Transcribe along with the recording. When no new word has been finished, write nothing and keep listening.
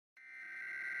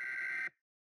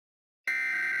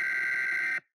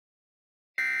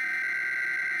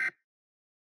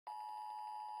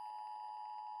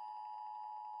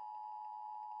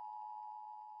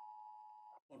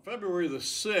February the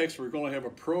 6th, we're going to have a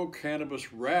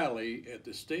pro-cannabis rally at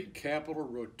the State Capitol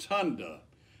Rotunda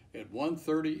at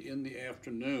 1:30 in the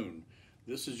afternoon.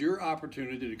 This is your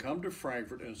opportunity to come to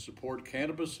Frankfort and support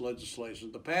cannabis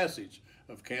legislation, the passage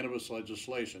of cannabis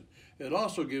legislation. It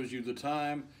also gives you the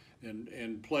time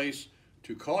and place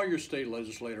to call your state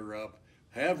legislator up,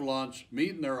 have lunch,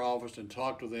 meet in their office and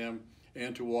talk to them,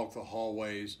 and to walk the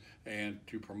hallways and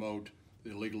to promote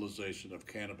the legalization of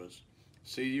cannabis.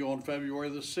 See you on February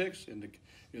the 6th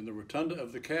in the Rotunda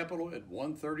of the Capitol at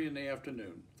 1:30 in the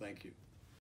afternoon. Thank you.